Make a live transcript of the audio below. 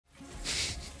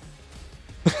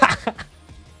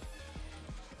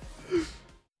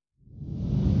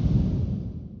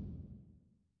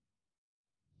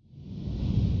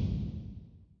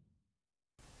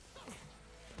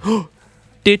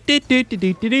Blue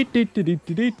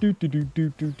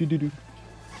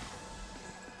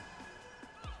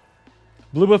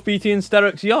buff BT and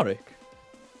Sterix Yorick.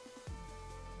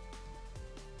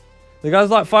 The guy's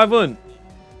like 5'1".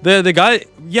 The guy,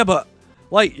 yeah, but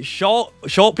like short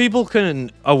people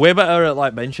are way better at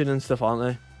like benching and stuff, aren't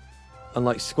they? And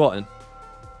like squatting.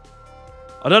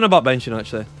 I don't know about benching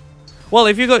actually. Well,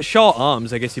 if you got short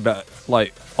arms, I guess you better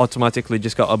like automatically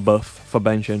just got a buff for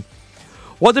benching.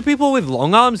 What do people with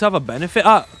long arms have a benefit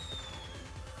at?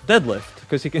 Deadlift,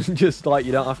 because you can just like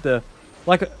you don't have to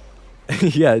like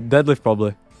yeah, deadlift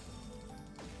probably.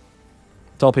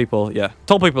 Tall people, yeah,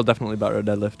 tall people are definitely better at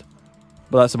deadlift,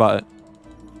 but that's about it.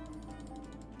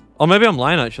 Or maybe I'm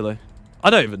lying actually. I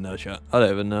don't even know, chat. I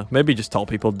don't even know. Maybe just tall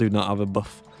people do not have a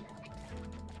buff.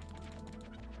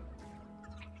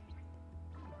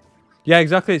 Yeah,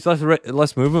 exactly. It's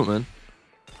less movement, man.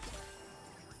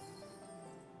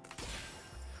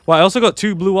 Well, I also got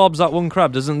 2 blue orbs at 1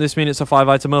 crab. Doesn't this mean it's a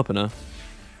 5-item opener?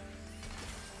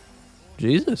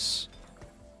 Jesus.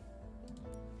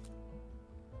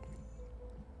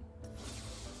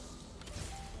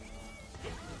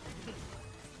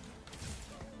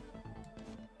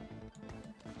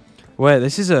 Wait,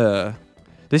 this is a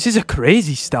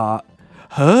crazy start.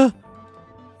 Huh?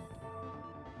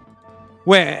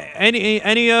 Wait,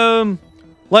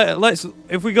 let's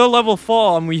if we go level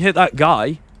 4 and we hit that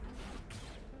guy,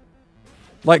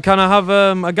 like, can I have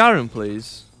a Garen,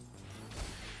 please?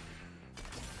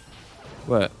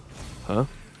 Wait, huh?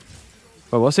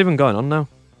 Wait, what's even going on now?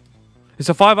 It's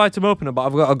a 5-item opener, but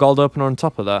I've got a gold opener on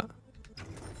top of that.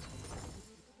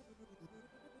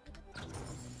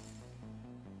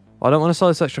 I don't want to sell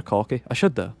this extra corky. I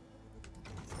should though.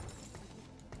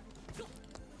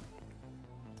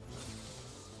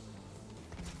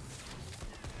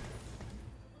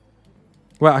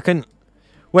 Wait,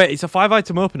 wait, it's a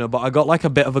 5-item opener, but I got like a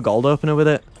bit of a gold opener with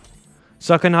it.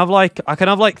 So I can have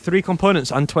like 3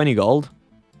 components and 20 gold.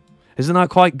 Isn't that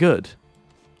quite good?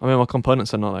 I mean, my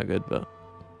components are not that good, but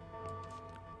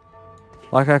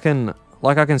like I can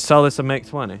sell this and make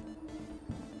 20.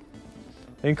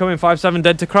 Incoming 5/7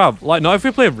 dead to crab. Like, not if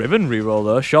we play Riven reroll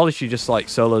though. Surely she just like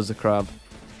solos the crab.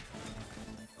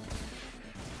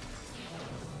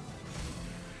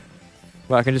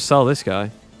 Wait, I can just sell this guy.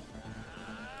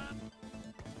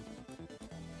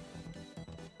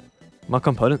 My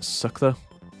components suck though.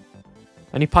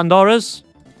 Any Pandoras?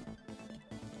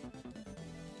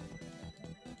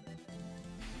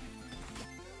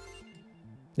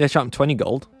 Yeah, chat, I'm 20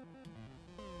 gold.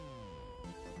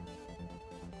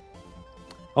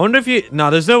 I wonder if you...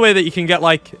 No, there's no way that you can get,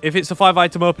 like... If it's a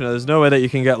 5-item opener, there's no way that you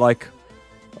can get, like...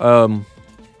 the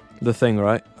thing,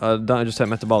 right? Don't I just take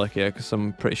Metabolic here? Because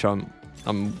I'm pretty sure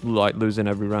I'm, like, losing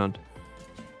every round.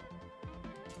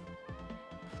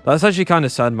 That's actually kind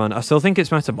of sad, man. I still think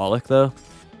it's Metabolic, though.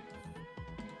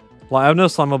 Like, I have no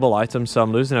slammable items, so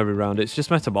I'm losing every round. It's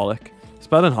just Metabolic. It's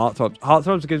better than Heartthrobs.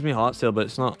 Heartthrobs gives me Heartsteel, but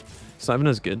it's not even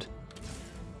as good.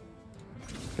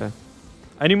 Okay.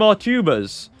 Any more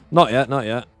tubers? Not yet, not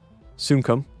yet. Soon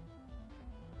come.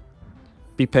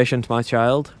 Be patient, my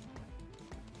child.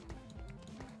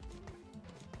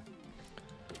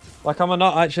 Like,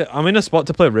 I'm in a spot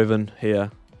to play Riven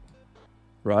here.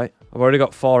 Right? I've already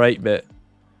got 4 8-bit.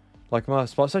 Like, my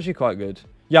spot's actually quite good.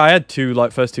 Yeah, I had 2,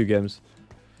 like, first 2 games.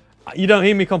 You don't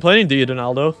hear me complaining, do you,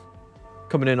 Donaldo?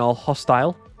 Coming in all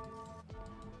hostile.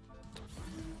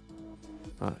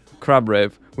 Right, Crab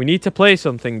Rave. We need to play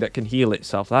something that can heal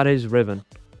itself. That is Riven.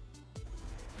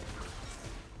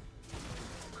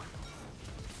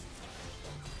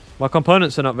 My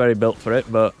components are not very built for it,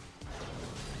 but...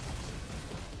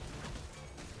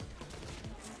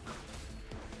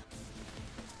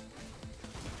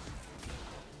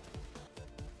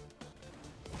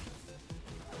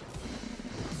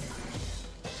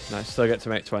 Nice, still get to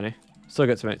make 20. Still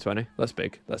get to make 20. That's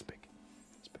big. That's big.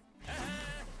 That's big.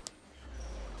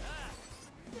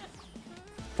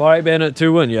 4-8 being at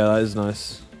 2-1. Yeah, that is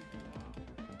nice.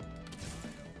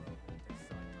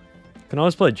 Can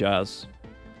always play Jazz.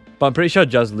 But I'm pretty sure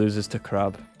Jazz loses to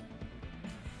Crab.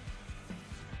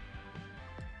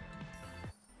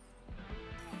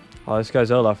 Oh, this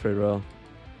guy's Olaf reroll.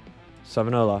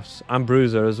 7 Olafs. And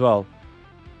Bruiser as well.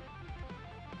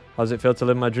 How does it feel to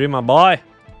live my dream, my boy?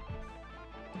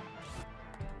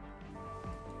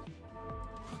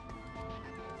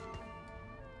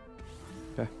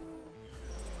 Okay.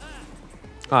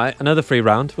 Alright, another free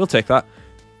round. We'll take that.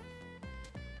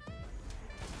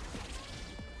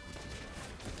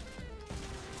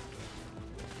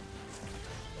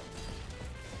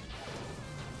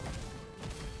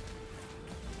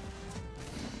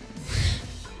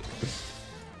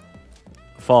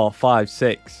 4, 5,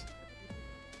 6.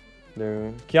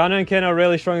 No. Kiana and Kane are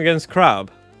really strong against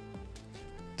Crab.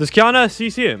 Does Kiana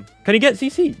CC him? Can he get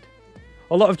CC'd?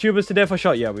 A lot of tubers today for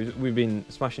shot. Yeah, we've been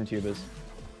smashing tubers.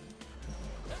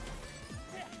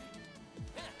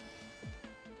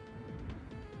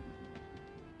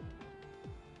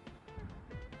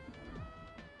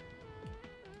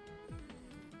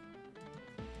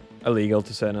 Illegal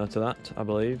to say no to that, I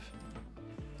believe.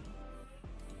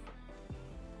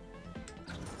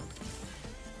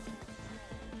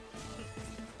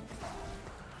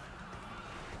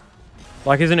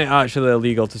 Like, isn't it actually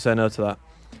illegal to say no to that?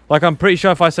 Like, I'm pretty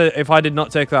sure if I did not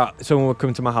take that, someone would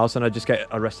come to my house and I'd just get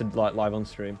arrested, like, live on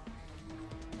stream.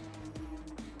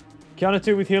 Kiana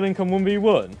 2 with healing come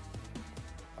 1v1.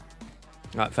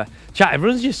 Right, fair. Chat,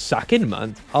 everyone's just sacking,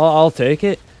 man. I'll take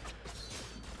it.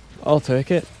 I'll take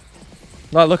it.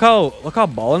 Like, look how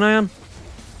balling I am.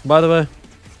 By the way,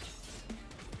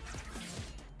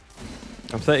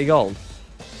 I'm 30 gold.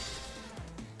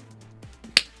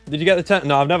 Did you get the 10?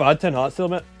 No, I've never had 10 hearts still,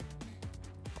 mate.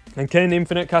 And Kane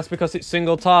infinite cast because it's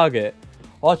single target.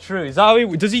 Oh, true. Is that how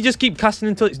does he just keep casting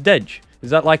until it's dead?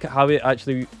 Is that like how it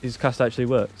actually his cast actually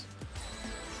works?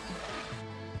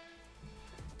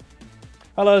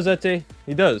 Hello, Zeti.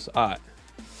 He does. All right.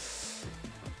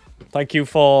 Thank you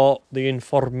for the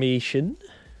information.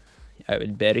 I will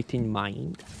bear it in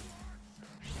mind.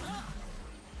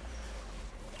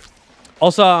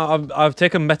 Also, I've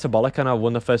taken Metabolic and I've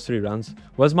won the first 3 rounds.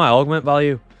 Where's my augment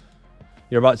value?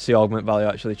 You're about to see augment value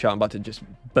actually, chat. I'm about to just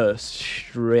burst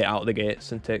straight out the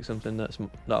gates and take something that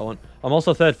I want. I'm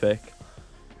also 3rd pick.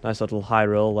 Nice little high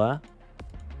roll there.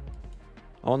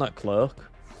 I want that cloak.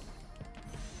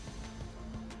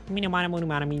 Yeah, give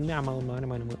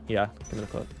me the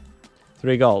cloak.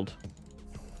 3 gold.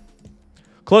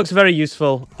 Cloak's very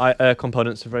useful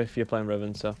components if you're playing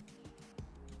Riven, so.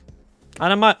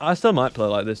 And I still might play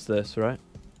like this, right?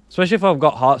 Especially if I've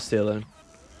got heart stealing.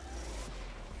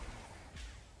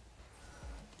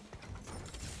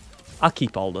 I'll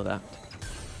keep hold of that.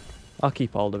 I'll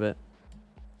keep hold of it.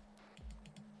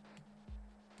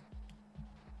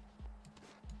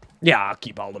 Yeah, I'll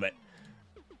keep hold of it.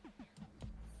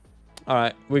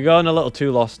 Alright, we're going a little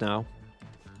too lost now.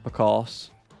 Of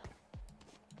course.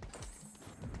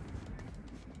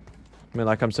 I mean,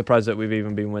 like, I'm surprised that we've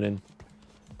even been winning.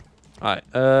 Alright,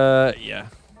 yeah.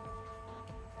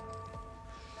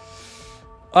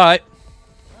 Alright.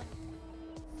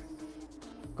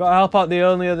 Gotta help out the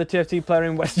only other TFT player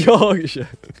in West Yorkshire.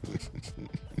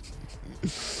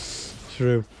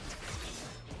 True.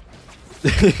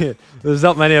 There's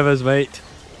not many of us, mate.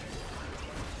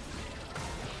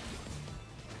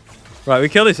 Right, we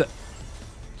kill this.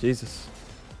 Jesus.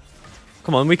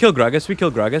 Come on, we kill Gragas. We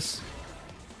kill Gragas.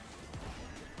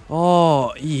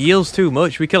 Oh, he heals too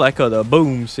much. We kill Echo though.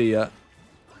 Boom, see ya.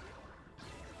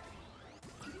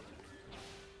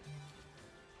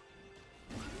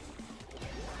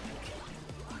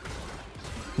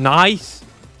 Nice.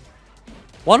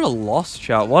 What a loss,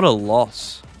 chat. What a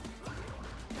loss.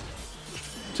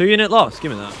 2-unit loss.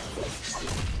 Give me that.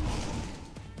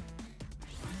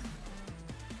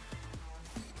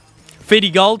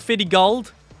 Fiddy gold. Fiddy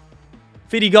gold.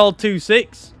 Fiddy gold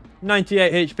 2-6.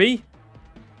 98 HP.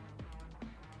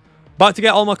 About to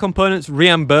get all my components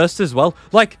reimbursed as well.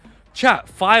 Like, chat,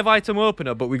 5 item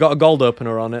opener, but we got a gold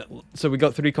opener on it. So we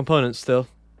got 3 components still.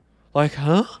 Like,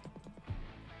 huh?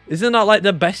 Isn't that like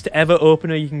the best ever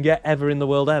opener you can get ever in the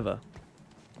world ever?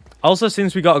 Also,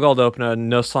 since we got a gold opener and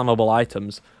no slammable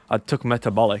items, I took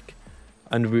Metabolic.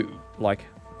 And we, like,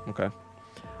 okay.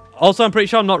 Also, I'm pretty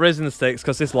sure I'm not raising the stakes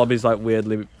because this lobby's like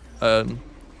weirdly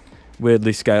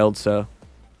scaled, so.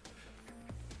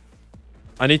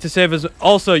 I need to save as...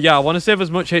 Also, yeah, I want to save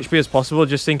as much HP as possible.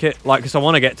 Just think it... Like, because I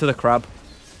want to get to the crab.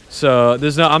 So,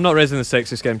 there's no... I'm not raising the stakes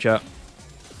this game, chat.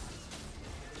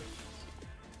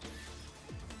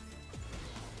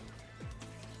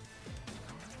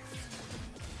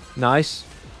 Nice.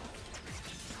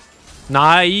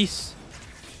 Nice.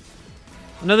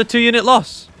 Another 2-unit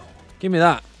loss. Give me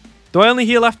that. Do I only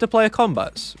heal after player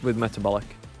combats with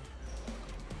Metabolic?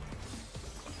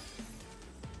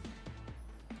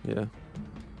 Yeah.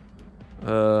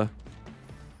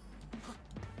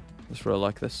 Let's roll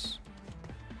like this.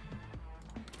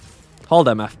 Hold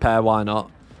MF pair, why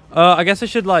not? I guess I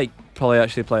should like probably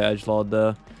actually play Edgelord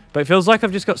there. But it feels like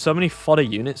I've just got so many fodder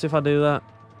units if I do that.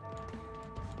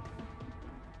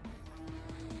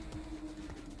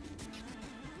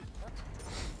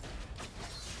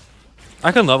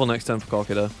 I can level next turn for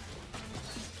Corky though.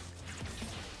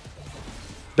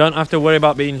 Don't have to worry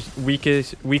about being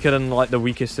weaker than like the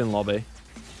weakest in lobby.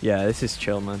 Yeah, this is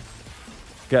chill, man.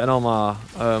 Getting all my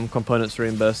components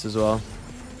reimbursed as well.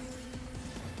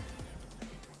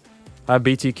 I have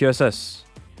BTQSS.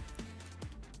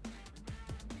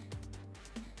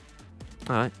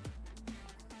 Alright.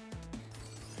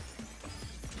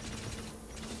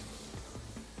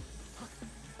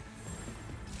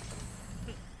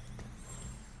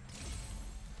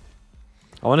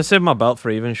 I want to save my belt for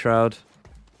Even Shroud.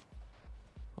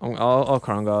 I'll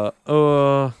crown guard.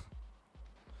 Oh,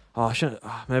 I shouldn't.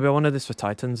 Maybe I wanted this for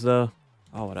Titans though.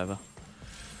 Oh, whatever.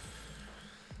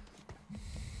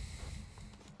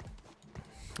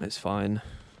 It's fine.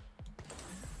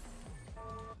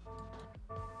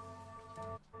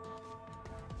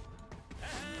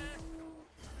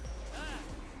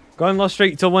 Going lost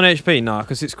streak till 1 HP? Nah,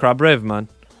 because it's Crab Rave, man.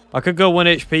 I could go 1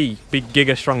 HP, be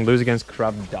Giga Strong, lose against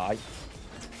Crab, die.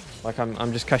 Like,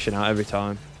 I'm just cashing out every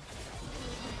time.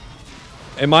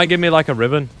 It might give me, like, a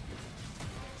Ribbon.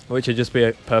 Which would just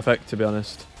be perfect, to be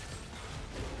honest.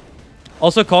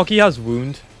 Also, Corky has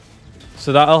Wound.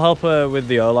 So that'll help her with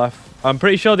the Olaf. I'm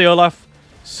pretty sure the Olaf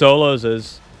solos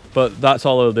us. But that's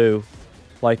all he'll do.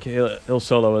 Like, he'll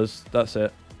solo us. That's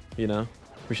it. You know?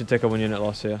 We should take a 1 unit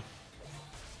loss here.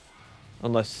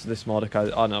 Unless this Mordecai...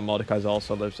 Oh, no, Mordecai's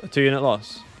also lives. A 2 unit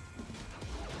loss.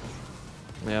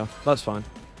 Yeah, that's fine.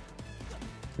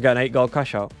 We got an 8 gold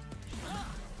cash out.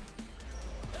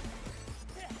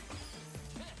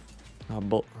 Oh,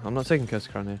 but I'm not taking Curse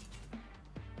Crown here.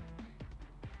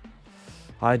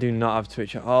 I do not have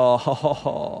Twitch.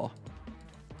 Oh,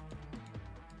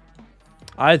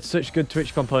 I had such good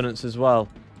Twitch components as well.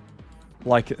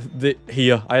 Like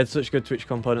here, I had such good Twitch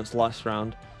components last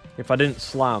round. If I didn't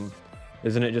slam,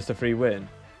 isn't it just a free win?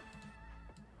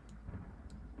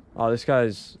 Oh, this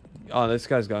guy's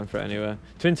going for it anyway.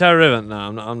 Twin Terror Riven? No,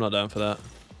 I'm not down for that.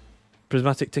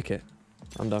 Prismatic Ticket?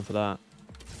 I'm down for that.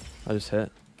 I just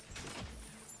hit.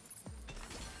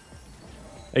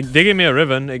 It did give me a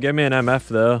Riven. It gave me an MF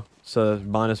though. So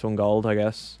 -1 gold, I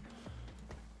guess.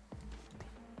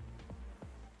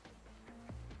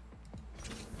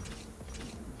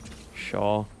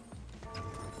 Sure.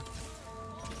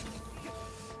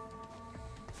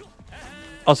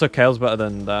 Also, Kale's better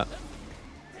than that.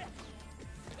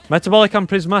 Metabolic and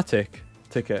Prismatic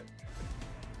Ticket.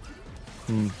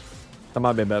 That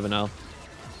might be a bit of an L.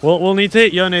 We'll need to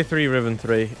hit Yone 3, Riven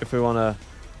 3 if we want to...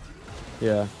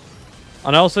 Yeah.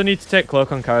 And I also need to take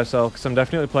Cloak on Carousel because I'm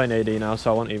definitely playing AD now,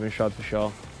 so I want Even Shroud for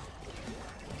sure.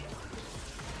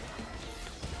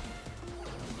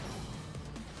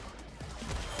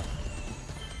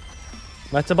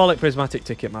 Metabolic Prismatic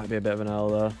Ticket might be a bit of an L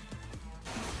though.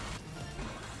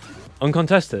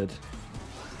 Uncontested.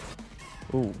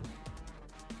 Ooh.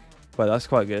 Well, that's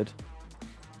quite good.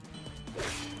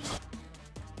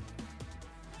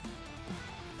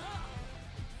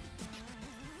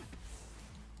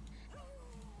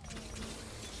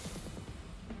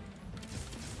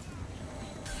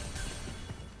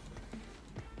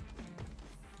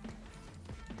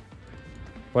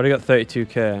 Why do you got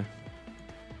 32k?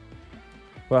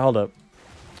 Wait, hold up.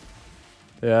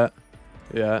 Yeah.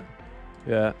 Yeah.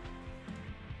 Yeah.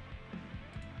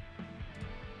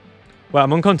 Well,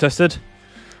 I'm uncontested.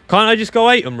 Can't I just go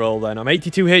 8 and roll then? I'm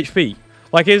 82 HP.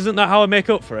 Like, isn't that how I make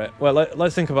up for it? Well,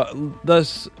 let's think about...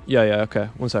 There's... Yeah, okay.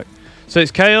 1 sec. So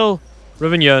it's Kale,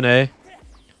 Riven Yone,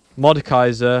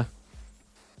 Mordekaiser,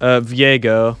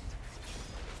 Viego,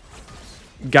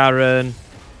 Garen,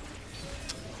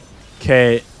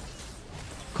 Kate,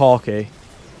 Corky.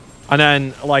 And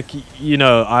then, like, you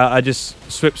know, I just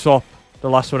swap the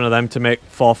last one of them to make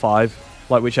 4-5.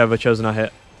 Like, whichever chosen I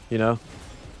hit, you know?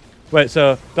 Wait,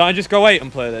 so don't I just go 8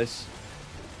 and play this?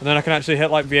 And then I can actually hit,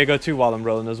 like, Viego 2 while I'm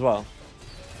rolling as well.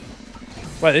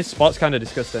 Wait, this spot's kind of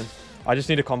disgusting. I just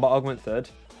need a combat augment 3rd.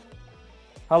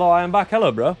 Hello, I am back. Hello,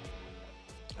 bro.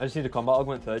 I just need a combat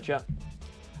augment 3rd, chat.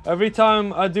 Every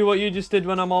time I do what you just did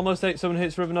when I'm almost 8, someone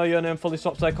hits Riven or Yone and fully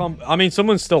swaps their comp. I mean,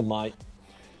 someone still might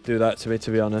do that to me,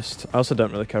 to be honest. I also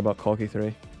don't really care about Corky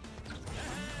 3.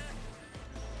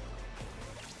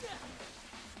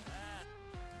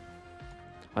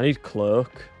 I need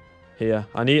Cloak here.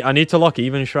 I need to lock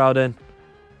Even Shroud in.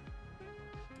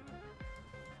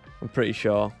 I'm pretty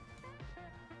sure.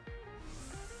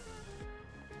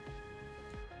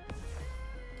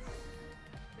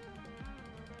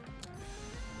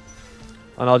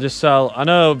 And I'll just sell... I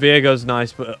know Viego's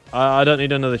nice, but I don't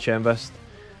need another Chain Vest.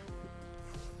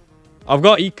 I've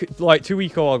got like 2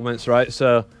 eco augments, right?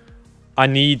 So I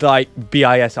need like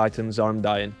BIS items or I'm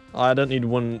dying. I don't need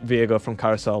 1 Viego from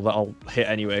Carousel that I'll hit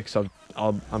anyway because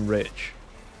I'm rich.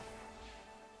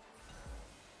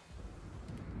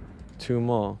 2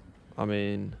 more. I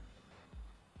mean...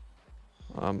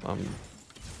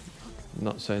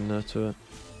 Not saying no to it.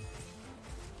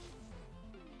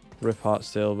 Rip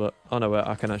Heartsteel, but... Oh no, wait,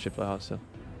 I can actually play Heartsteel.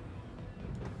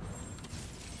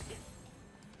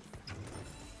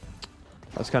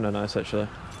 That's kind of nice, actually.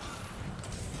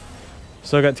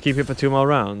 Still get to keep it for 2 more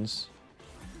rounds.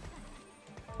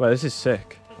 Wait, this is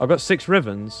sick. I've got 6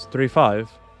 Rivens, 3-5,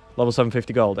 level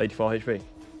 750 gold, 84 HP.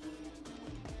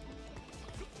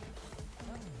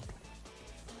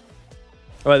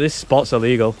 Alright, this spot's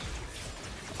illegal.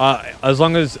 As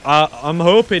long as... I'm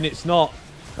hoping it's not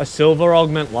a silver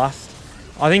augment last.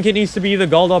 I think it needs to be either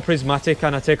gold or prismatic,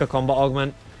 and I take a combat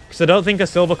augment. Because I don't think a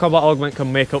silver combat augment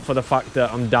can make up for the fact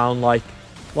that I'm down, like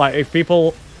if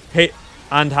people hit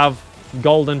and have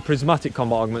gold and prismatic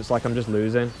combat augments, like, I'm just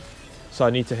losing. So I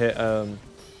need to hit,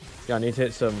 yeah, I need to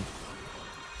hit some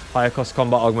higher cost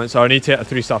combat augments, or I need to hit a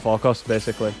 3-star 4 cost,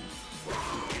 basically.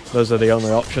 Those are the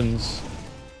only options.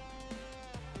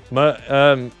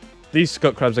 But, these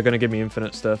Scut Crabs are going to give me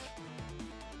infinite stuff.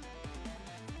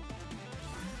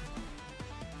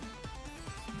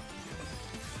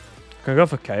 Can go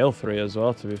for Kale 3 as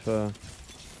well, to be fair.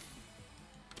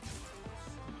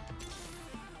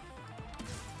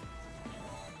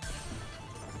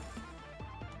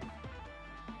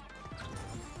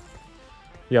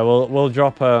 Yeah, we'll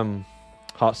drop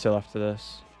Heartsteel after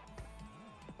this.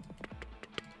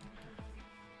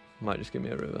 Might just give me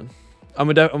a Riven. And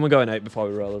we're going 8 before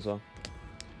we roll as well.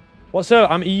 What's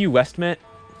up? I'm EU West, mate.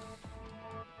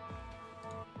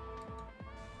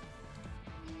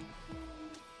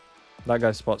 That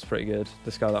guy's spot's pretty good.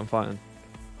 This guy that I'm fighting.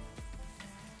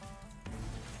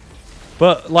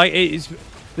 But, like,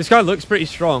 this guy looks pretty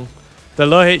strong. They're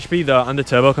low HP, though, and the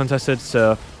turbo contested,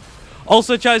 so...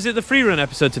 Also, chat, is it the free run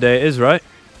episode today? It is, right?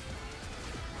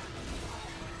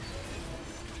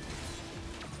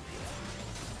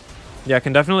 Yeah, I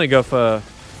can definitely go for,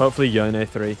 hopefully, Yone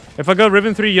 3. If I go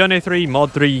Riven 3, Yone 3,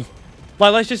 Mod 3...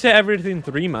 Like, let's just hit everything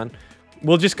 3, man.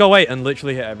 We'll just go 8 and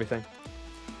literally hit everything.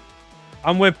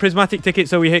 And we're Prismatic Ticket,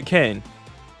 so we hit Kane.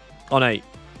 On 8.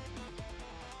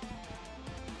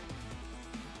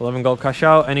 11 gold cash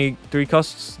out. Any 3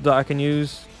 costs that I can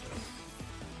use?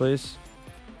 Please.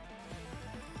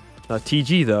 No,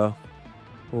 TG, though.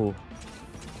 Oh.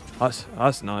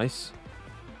 That's nice.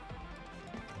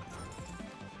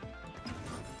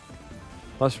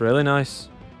 That's really nice.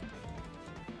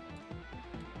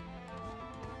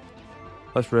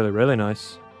 That's really, really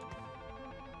nice.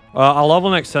 I'll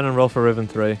level next 10 and roll for Riven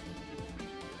 3.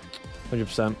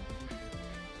 100%.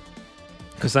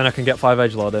 Because then I can get 5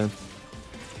 Edgelord in.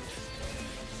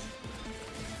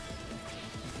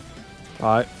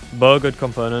 Alright. Bow, good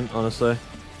component, honestly.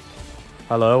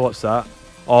 Hello, what's that?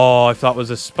 Oh, if that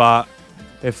was a spat.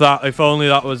 If only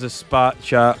that was a spat,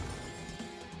 chat.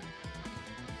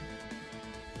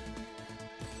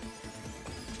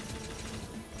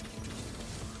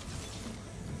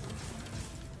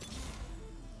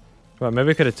 Right,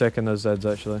 maybe I could have taken those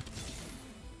Zeds, actually.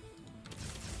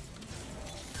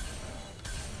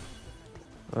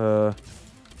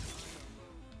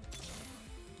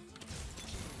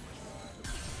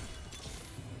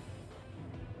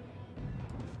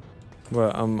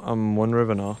 Wait, I'm 1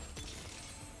 Riven off.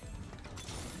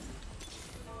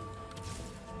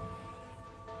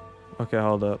 Okay,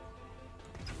 hold up.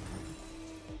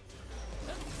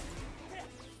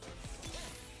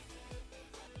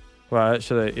 Right,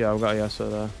 actually, yeah, I've got a Yasuo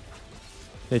there.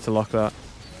 Need to lock that.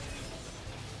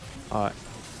 Alright.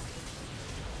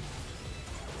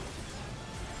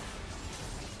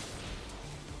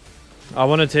 I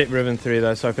want to take Riven 3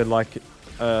 there so I could, like,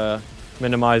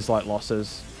 minimize, like,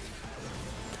 losses.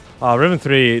 Riven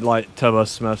 3, like, turbo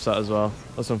smurfs that as well.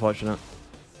 That's unfortunate.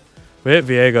 We hit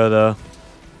Viego, though.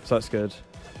 So that's good.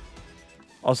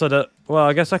 Also, well,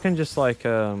 I guess I can just, like,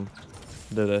 do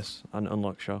this and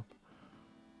unlock shop.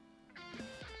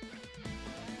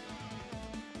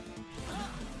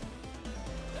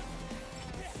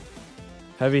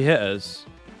 Heavy hitters.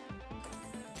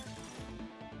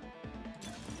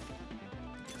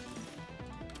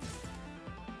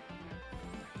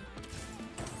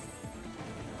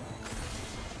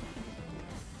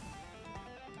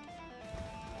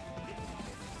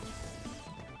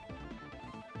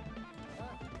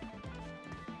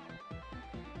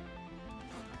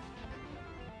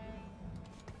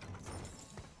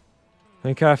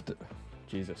 I think I have to...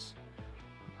 Jesus.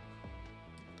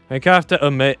 I think I have to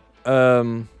omit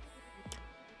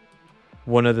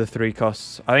one of the 3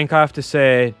 costs. I think I have to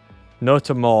say no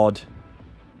to mod.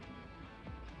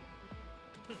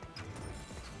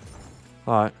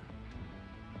 Alright.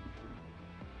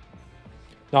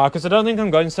 No, because I don't think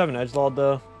I'm going 7 Edgelord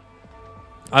though.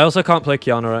 I also can't play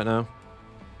Kiana right now.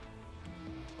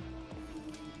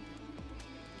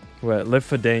 Wait, live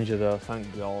for danger though,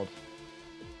 thank God.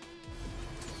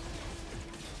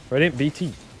 Radiant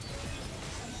BT.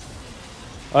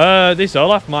 This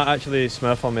Olaf might actually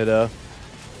smurf on me though.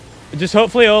 Just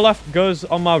hopefully Olaf goes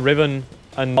on my Riven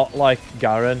and not like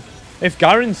Garen. If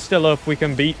Garen's still up, we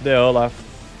can beat the Olaf.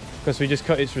 Because we just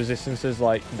cut its resistances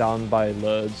like down by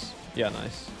loads. Yeah,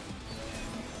 nice.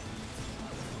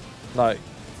 Like,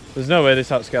 there's no way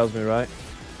this outscales me, right?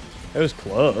 It was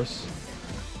close.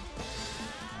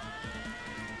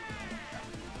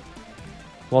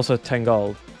 I'm also 10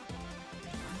 gold.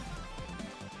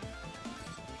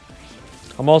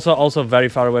 I'm also very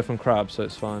far away from crab, so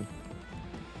it's fine.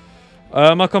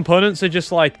 My components are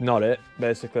just like not it.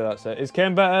 Basically, that's it. Is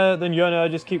Kane better than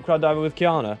Yone? Just keep crab diving with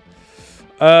Kiana.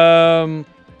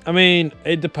 I mean,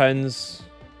 it depends.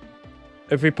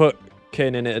 If we put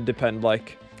Kane in, it'd depend.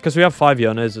 Like, because we have 5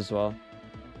 Yones as well.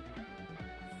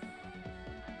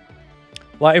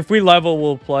 Like, if we level,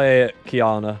 we'll play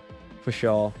Kiana for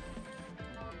sure.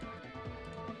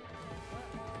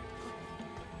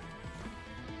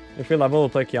 If we level, we'll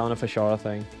play Kiana for sure, I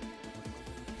think.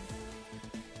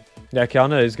 Yeah,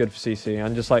 Kiana is good for CC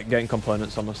and just like getting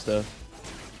components on my stuff.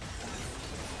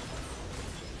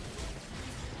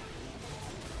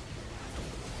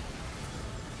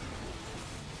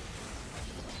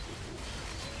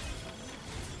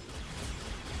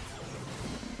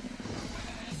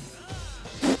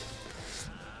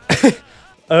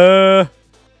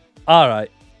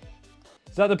 Alright.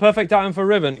 Is that the perfect item for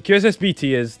Riven?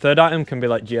 QSSBT is. Third item can be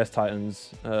like GS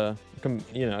Titans. You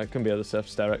know, it can be other stuff.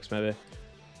 Sterex maybe.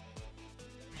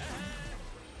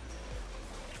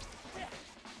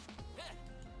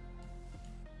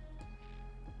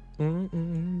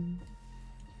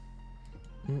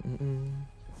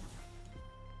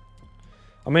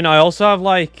 I mean, I also have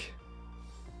like...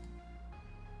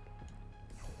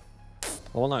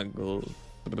 I want that gold.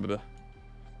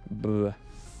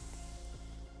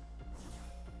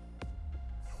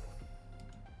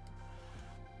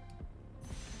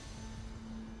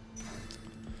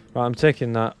 Right, I'm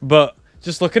taking that. But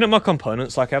just looking at my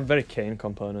components, like I have very Kane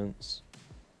components.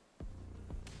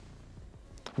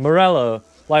 Morello,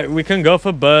 like we can go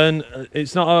for burn.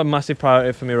 It's not a massive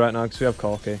priority for me right now because we have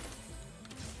Corki.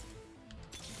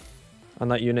 And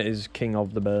that unit is king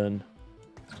of the burn.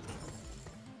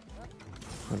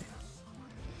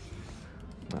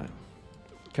 Right.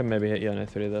 Can maybe hit Yone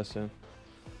 3 there soon.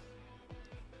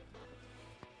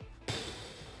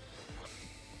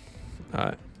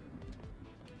 Alright.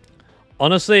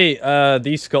 Honestly,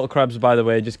 these Skull Crabs, by the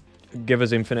way, just give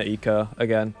us infinite eco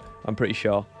again. I'm pretty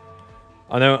sure.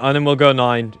 And then we'll go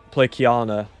 9, play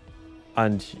Kiana,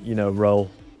 and, you know, roll.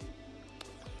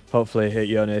 Hopefully hit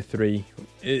Yone 3.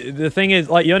 The thing is,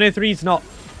 like, Yone 3 is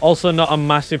also not a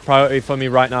massive priority for me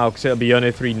right now, because it'll be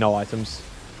Yone 3, no items.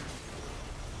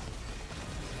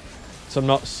 So I'm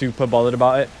not super bothered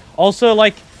about it. Also,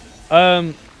 like,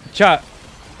 chat,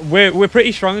 we're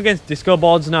pretty strong against disco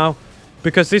boards now.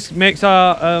 Because this makes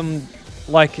our,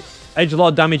 like,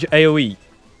 Edgelord damage AoE,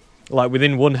 like,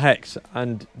 within 1 hex,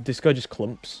 and Disco just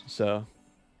clumps, so.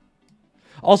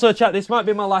 Also, chat, this might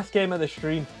be my last game of the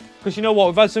stream, because you know what,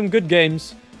 we've had some good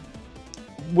games.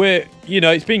 You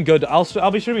know, it's been good. I'll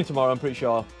be streaming tomorrow, I'm pretty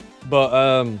sure.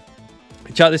 But,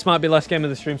 chat, this might be the last game of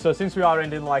the stream, so since we are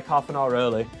ending, like, half an hour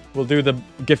early, we'll do the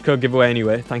gift code giveaway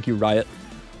anyway. Thank you, Riot.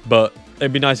 But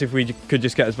it'd be nice if we could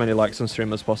just get as many likes on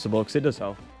stream as possible, because it does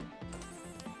help.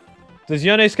 Does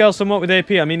Yone scale somewhat with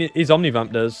AP? I mean, his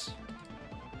Omnivamp does.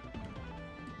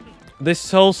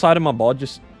 This whole side of my board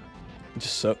just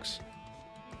sucks.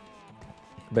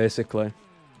 Basically.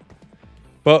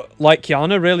 But, like,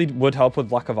 Kiana really would help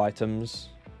with lack of items.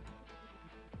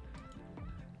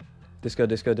 Disco,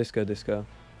 disco, disco, disco.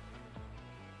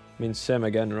 I mean, same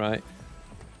again, right?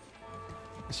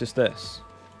 It's just this.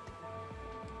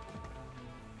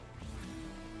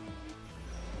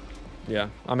 Yeah,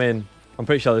 I mean... I'm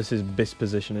pretty sure this is BIS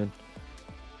positioning.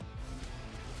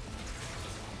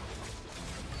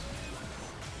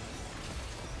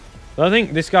 I don't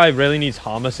think this guy really needs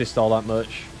harm assist all that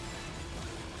much.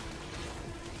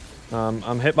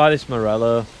 I'm hit by this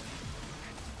Morello.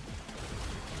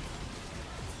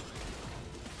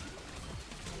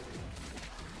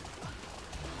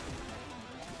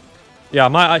 Yeah, I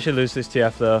might actually lose this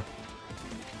TF though.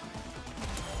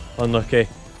 Unlucky.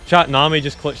 Chat, Nami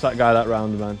just clutched that guy that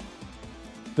round, man.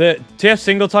 The TF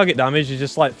single target damage is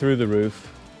just like through the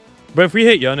roof. But if we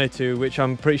hit Yone too, which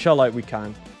I'm pretty sure like we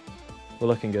can, we're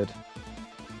looking good.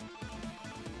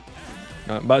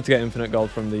 Right, about to get infinite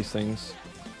gold from these things.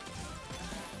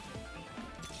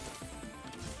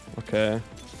 Okay.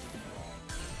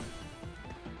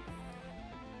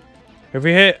 If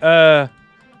we hit,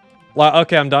 like,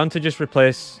 okay, I'm down to just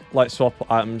replace, like, swap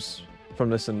items from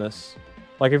this and this.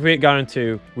 Like, if we hit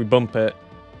guarantee, we bump it.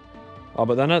 Oh,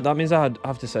 but then that means I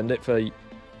have to send it for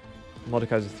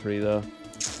Mordekaiser 3, though.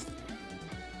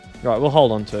 Right, we'll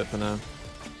hold on to it for now.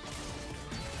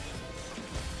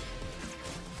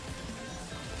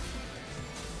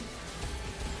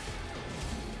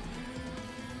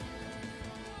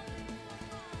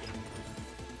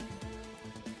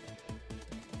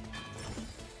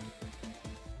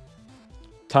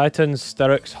 Titan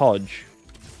Sterix Hodge.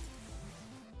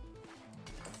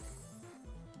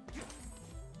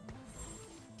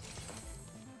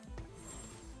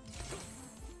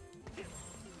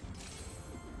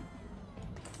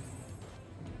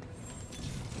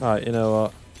 Alright, you know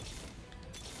what?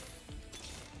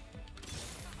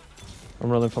 I'm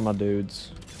running for my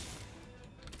dudes.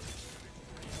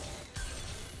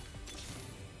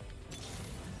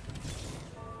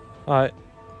 Alright.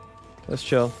 Let's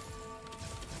chill.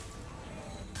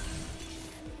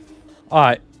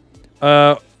 Alright.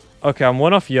 Okay, I'm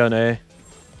 1 off Yone.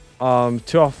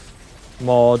 2 off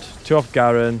Maud, 2 off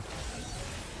Garen.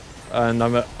 And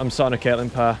I'm starting a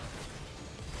Caitlyn pair.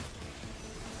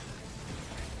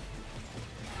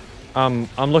 I'm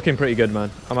looking pretty good,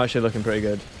 man. I'm actually looking pretty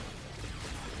good.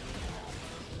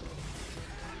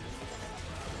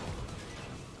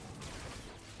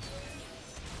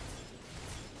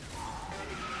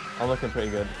 I'm looking pretty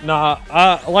good. Nah,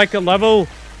 like a level,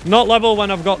 not level when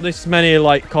I've got this many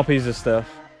like copies of stuff.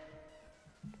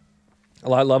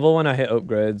 Like level when I hit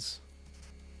upgrades.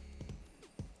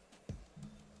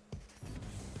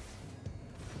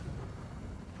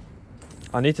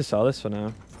 I need to sell this for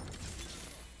now.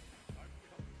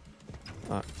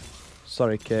 Right.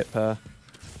 Sorry, Kate pair.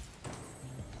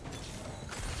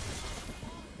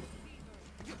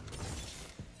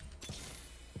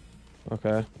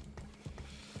 Okay.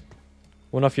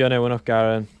 1 off Yone, 1 off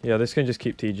Garen. Yeah, this can just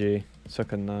keep TG.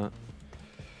 Sucking that.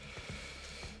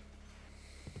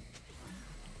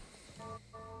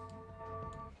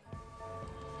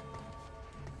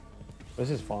 This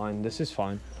is fine. This is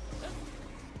fine.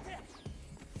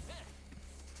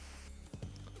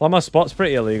 Well, my spot's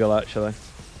pretty illegal, actually.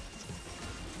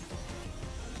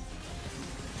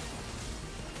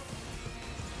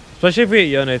 Especially if we hit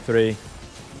Yone 3. I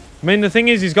mean, the thing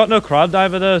is, he's got no crowd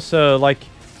diver though, so, like,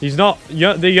 he's not...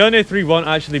 The Yone 3 won't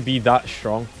actually be that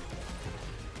strong.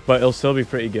 But it'll still be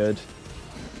pretty good.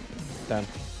 Damn.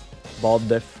 Board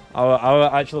diff.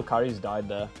 Our actual carries died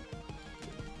there.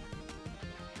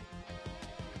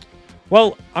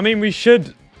 Well, I mean, we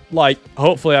should... like,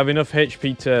 hopefully have enough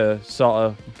HP to sort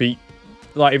of beat...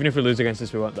 like, even if we lose against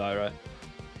this, we won't die, right?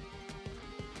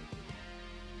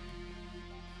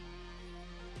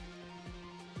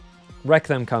 Wreck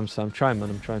them camps, I'm trying, man,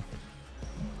 I'm trying.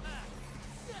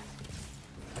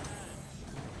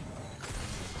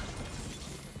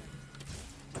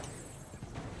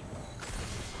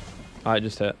 Alright,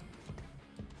 just hit.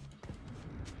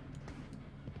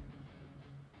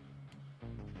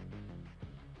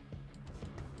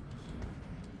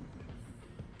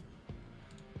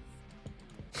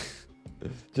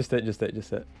 Just hit, just hit,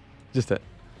 just hit. Just hit.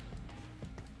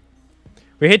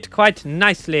 We hit quite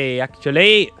nicely,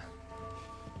 actually.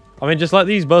 I mean, just let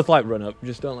these both, like, run up.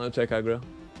 Just don't let them take aggro.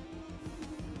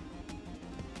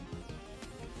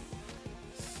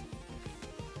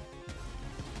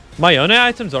 My own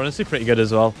items are honestly pretty good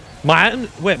as well. My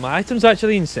item's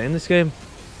actually insane this game.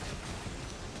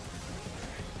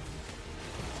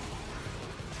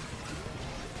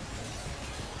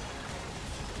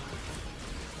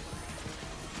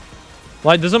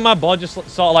 Like, doesn't my board just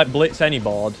sort of like blitz any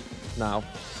board now?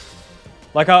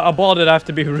 Like, a board would have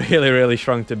to be really, really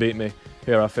strong to beat me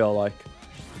here, I feel like.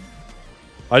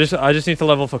 I just need to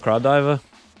level for crowd diver.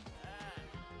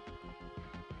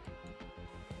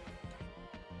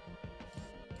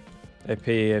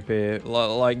 AP.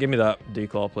 Like, give me that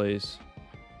declaw, please.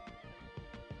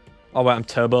 Oh, wait, I'm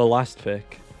turbo last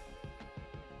pick.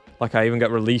 Like, I even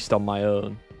get released on my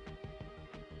own.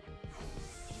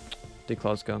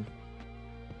 Declaw's gone.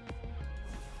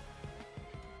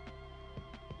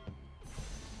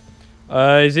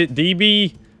 Is it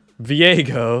DB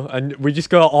Viego and we just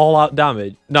go all out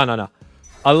damage? No.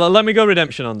 Let me go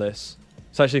redemption on this.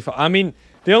 It's actually fine. I mean,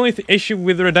 the only issue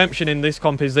with the redemption in this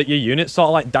comp is that your units sort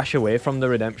of like dash away from the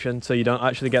redemption, so you don't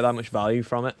actually get that much value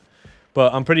from it.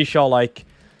 But I'm pretty sure, like,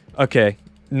 okay,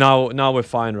 now we're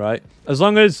fine, right? As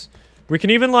long as we can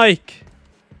even like,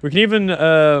 we can even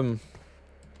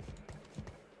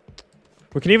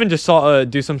just sort of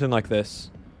do something like this.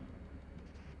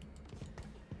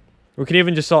 We can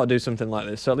even just sort of do something like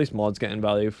this, so at least Maud's getting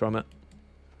value from it.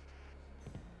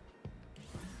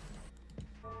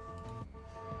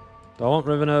 Do I want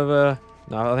Riven over?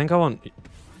 No, I think I want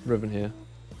Riven here.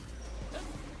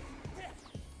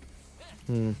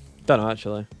 Don't know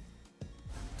actually.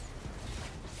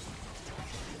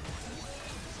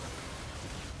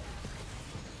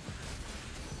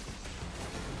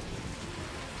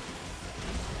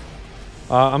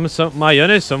 My Yun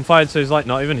is Sunfight, so he's like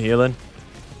not even healing.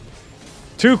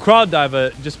 2 Crowd Diver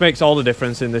just makes all the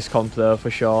difference in this comp though, for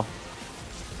sure.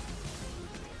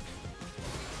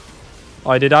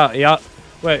 Oh,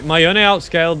 wait, my Yun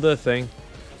outscaled the thing.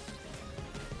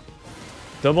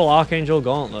 Double Archangel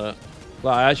Gauntlet.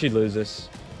 Like, I actually lose this.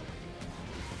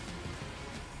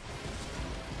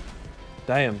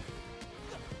 Damn.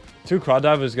 2 Crowd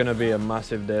Diver is gonna be a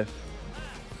massive diff.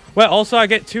 Wait, also I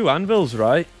get 2 anvils,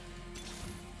 right?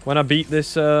 When I beat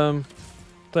this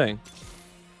thing.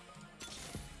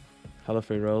 Hella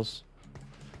free rolls.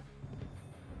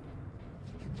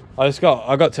 I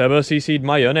got turbo CC'd.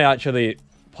 My Yone actually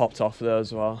popped off there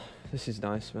as well. This is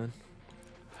nice, man.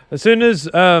 As soon as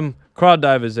Crowd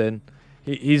Diver's in,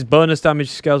 his bonus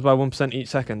damage scales by 1% each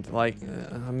second. Like,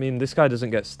 I mean, this guy doesn't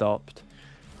get stopped.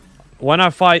 When I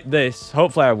fight this,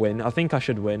 hopefully I win. I think I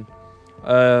should win.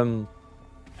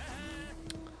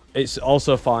 It's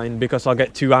also fine because I'll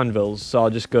get 2 anvils, so I'll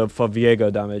just go for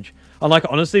Viego damage. And like,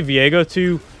 honestly, Viego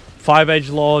 2, 5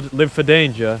 Edgelord, Live for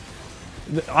Danger.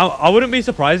 I wouldn't be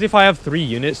surprised if I have 3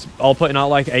 units all putting out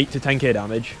like 8 to 10k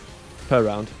damage per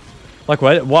round. Like,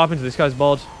 what happened to this guy's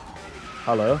board?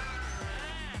 Hello?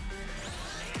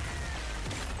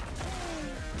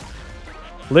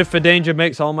 Live for Danger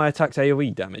makes all my attacks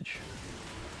AoE damage.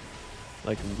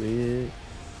 Like, weird.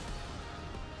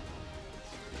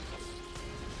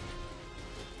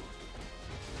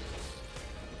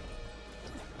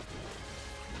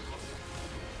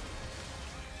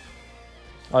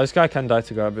 Oh, this guy can die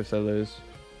to grab if they lose.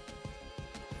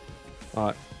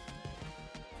 Alright.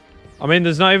 I mean,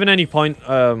 there's not even any point,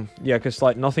 yeah, because,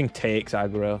 like, nothing takes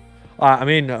aggro. Alright, I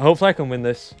mean, hopefully I can win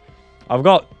this. I've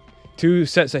got 2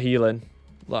 sets of healing.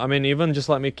 I mean, even just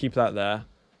let me keep that there.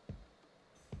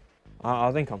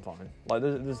 I think I'm fine. Like,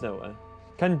 there's no way.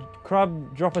 Can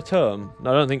Crab drop a tome?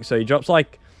 No, I don't think so. He drops,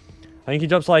 like, I think he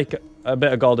drops, like, a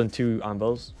bit of gold and 2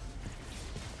 anvils.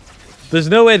 There's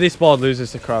no way this board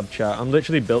loses to Crab, chat. I'm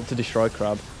literally built to destroy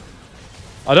Crab.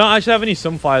 I don't actually have any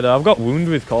Sunfire though. I've got Wound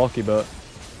with Corky, but...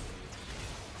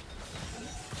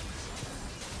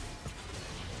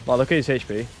 Wow, look at his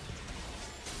HP.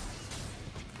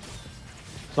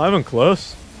 It's not even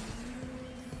close.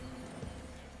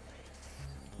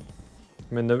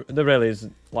 I mean, there really is...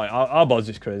 Like, our board's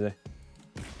just crazy.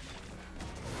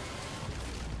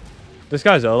 This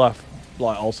guy's Olaf,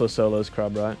 like, also solos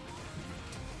Crab, right?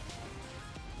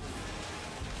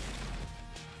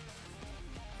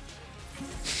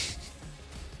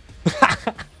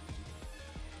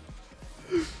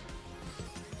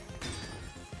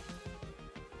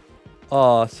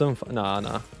 Oh,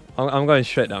 nah. I'm going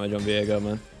straight damage on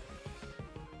Viego,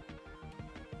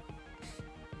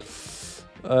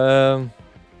 man.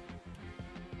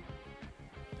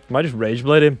 Might just Rage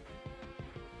Blade him.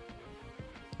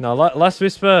 No, Last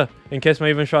Whisper, in case my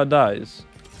Even Shot dies.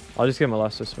 I'll just give him a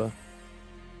Last Whisper.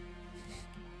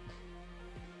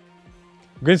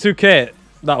 Gunsu Kate,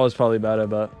 that was probably better,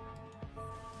 but...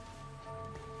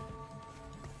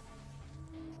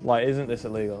 Like, isn't this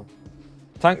illegal?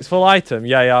 Thanks full item.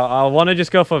 Yeah. I want to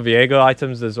just go for Viego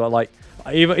items as well. Like,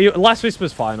 even Last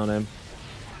Whisper's fine on him.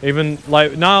 Even,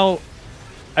 like, now,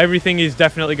 everything is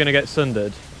definitely going to get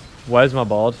sundered. Where's my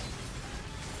board?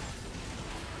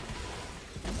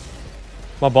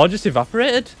 My board just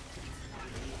evaporated?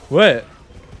 Wait.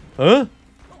 Huh?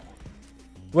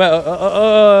 Wait,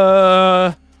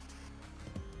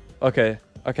 Okay,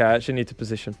 I actually need to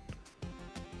position.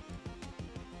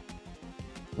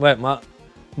 Wait,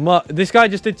 this guy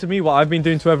just did to me what I've been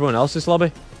doing to everyone else this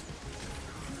lobby.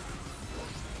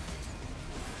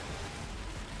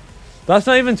 That's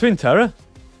not even Twin Terror.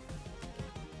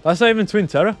 That's not even Twin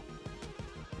Terror.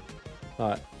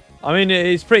 Alright. I mean,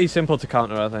 it's pretty simple to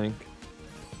counter, I think.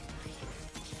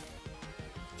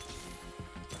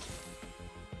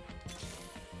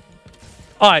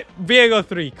 Alright, Viego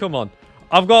 3, come on.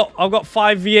 I've got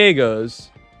 5 Viegos.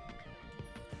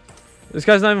 This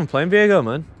guy's not even playing Viego,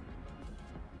 man.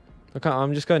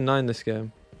 I'm just going 9 this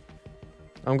game.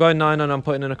 I'm going 9 and I'm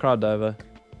putting in a Crowd Diver.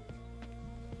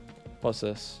 What's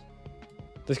this?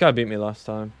 This guy beat me last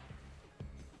time.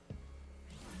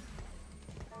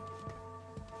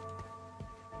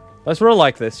 Let's roll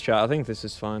like this, chat. I think this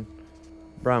is fine.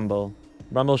 Bramble.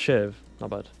 Bramble Shiv. Not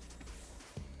bad.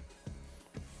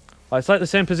 It's like the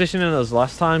same positioning as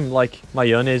last time. Like, my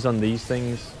Yone is on these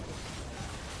things.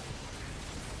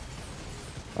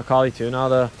 Akali too now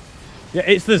though. Yeah,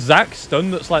 it's the Zac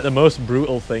stun that's like the most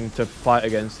brutal thing to fight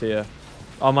against here.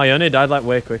 Oh, my Yone died like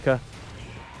way quicker.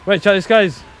 Wait, chat, this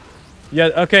guy's... Yeah,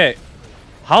 okay.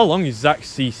 How long is Zac's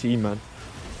CC, man?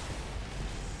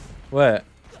 Wait.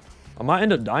 I might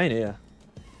end up dying here.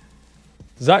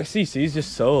 Zac's CC is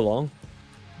just so long.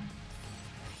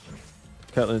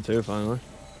 Caitlyn too, finally.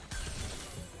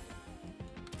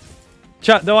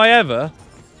 Chat, do I ever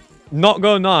not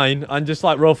go 9 and just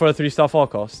like roll for a 3-star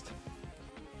forecast?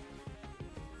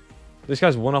 This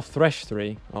guy's 1 off Thresh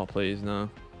 3. Oh, please, no.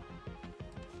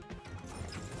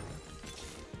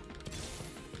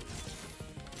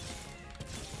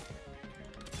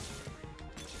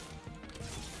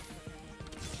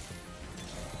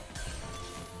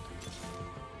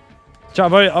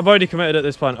 Chat, I've already committed at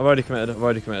this point. I've already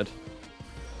committed.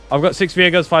 I've got 6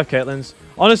 Viegos, 5 Caitlyn's.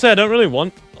 Honestly, I don't really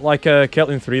want like a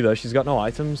Caitlyn 3 though. She's got no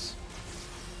items.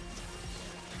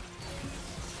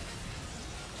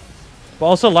 But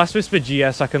also, Last Whisper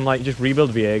GS, I can like just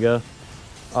rebuild Viego.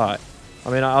 Alright. I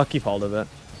mean, I'll keep hold of it.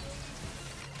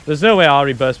 There's no way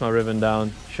Ari burst my Riven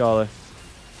down, surely.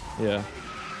 Yeah.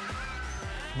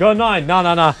 Go 9.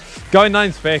 No. Going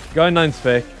 9's fake. Going 9's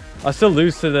fake. I still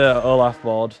lose to the Olaf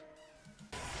board.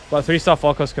 But 3-star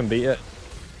Focus can beat it.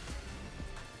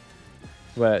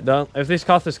 Wait, don't. If this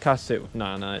Karthus casts it.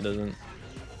 Nah, it doesn't.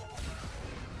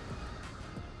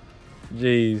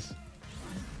 Jeez.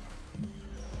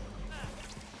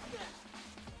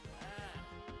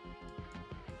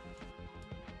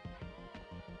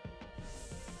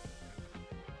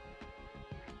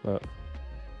 What?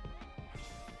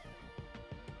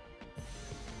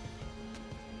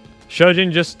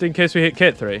 Shojin just in case we hit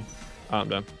Kit 3. Oh, I'm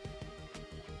done.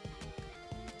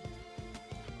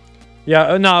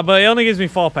 Yeah, no, but it only gives me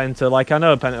 4 Penta. Like, I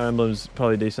know Penta Emblem's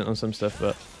probably decent on some stuff,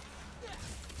 but...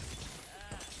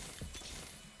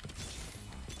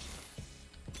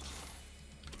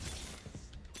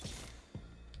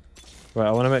 Right,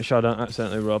 I want to make sure I don't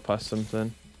accidentally roll past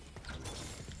something.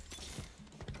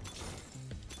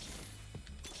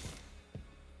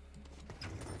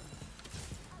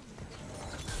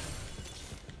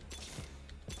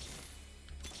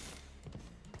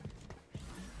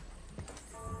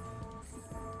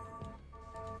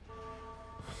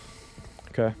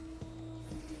 Okay.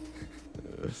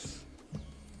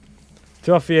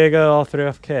 2 off Viego, all 3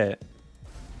 off Kate.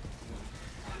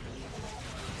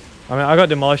 I mean, I got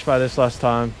demolished by this last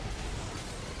time.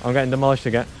 I'm getting demolished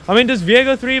again. I mean, does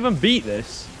Viego 3 even beat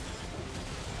this?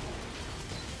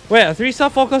 Wait, a 3-star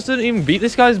Focus doesn't even beat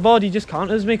this guy's board. He just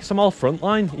counters me because I'm all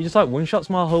frontline. He just like one-shots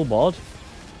my whole board.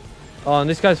 Oh, and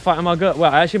this guy's fighting my ghost.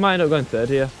 Well, I actually might end up going 3rd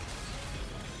here.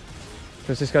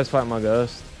 Because this guy's fighting my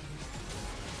ghost.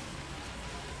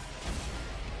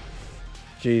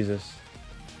 Jesus.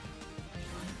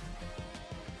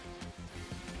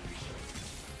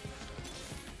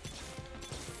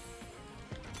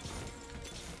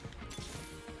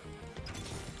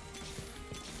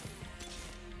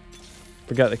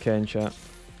 Forget the Kane chat.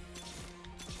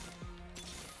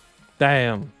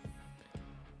 Damn.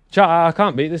 Chat, I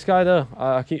can't beat this guy though.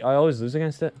 I always lose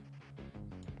against it.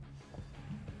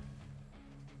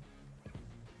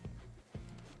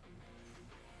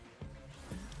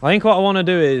 I think what I want to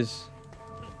do is...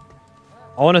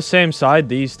 I want to same side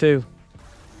these two.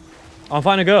 I'll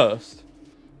find a ghost.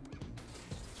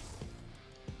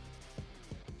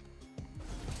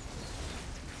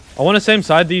 I want to same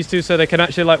side these two so they can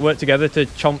actually like work together to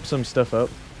chomp some stuff up.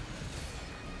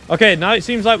 Okay, now it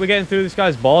seems like we're getting through this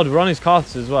guy's board. We're on his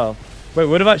Karthus as well. Wait,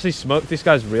 we would have actually smoked this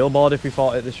guy's real board if we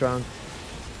fought it this round.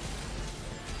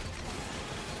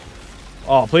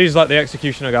 Oh, please let the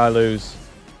Executioner guy lose.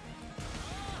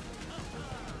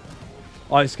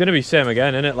 Oh, it's going to be same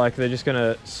again, isn't it? Like, they're just going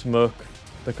to smoke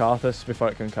the Karthus before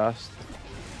it can cast.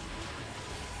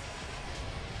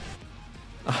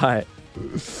 Alright.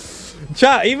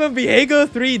 Chat, even Viego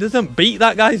 3 doesn't beat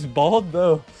that guy's board,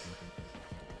 though.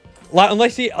 Like,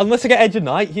 unless I get Edge of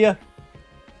Night here.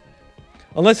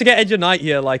 Unless I get Edge of Night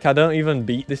here, like, I don't even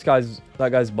beat that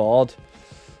guy's board.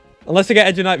 Unless I get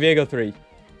Edge of Night Viego 3.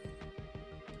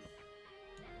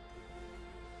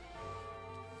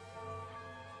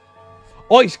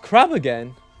 Oh, it's Crab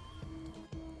again.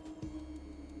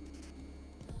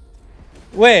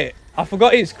 Wait, I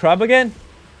forgot it's Crab again.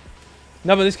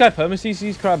 No, but this guy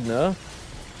perma-CC's Crab, no.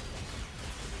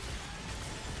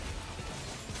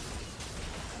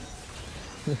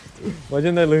 Why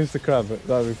didn't they lose the Crab?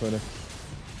 That'd be funny.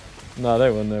 No, they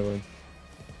won.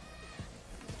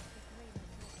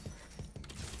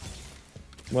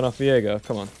 One off Viego,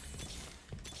 come on.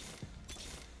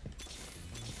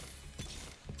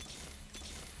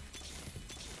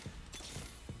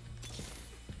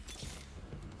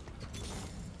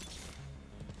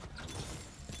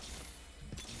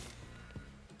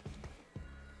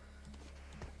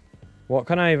 What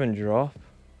can I even drop?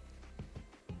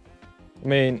 I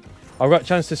mean, I've got a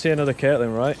chance to see another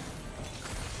Caitlyn, right?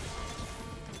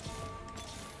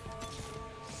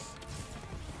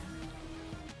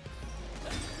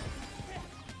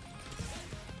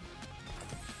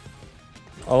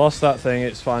 I lost that thing.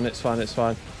 It's fine. It's fine. It's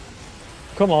fine.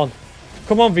 Come on.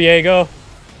 Come on, Viego.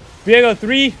 Viego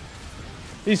 3.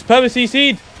 He's perma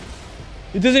CC'd.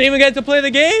 He doesn't even get to play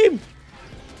the game.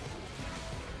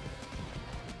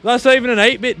 That's not even an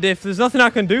 8-bit diff. There's nothing I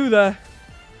can do there.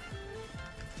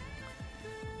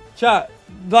 Chat,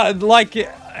 that, like,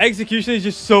 execution is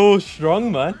just so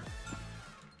strong, man.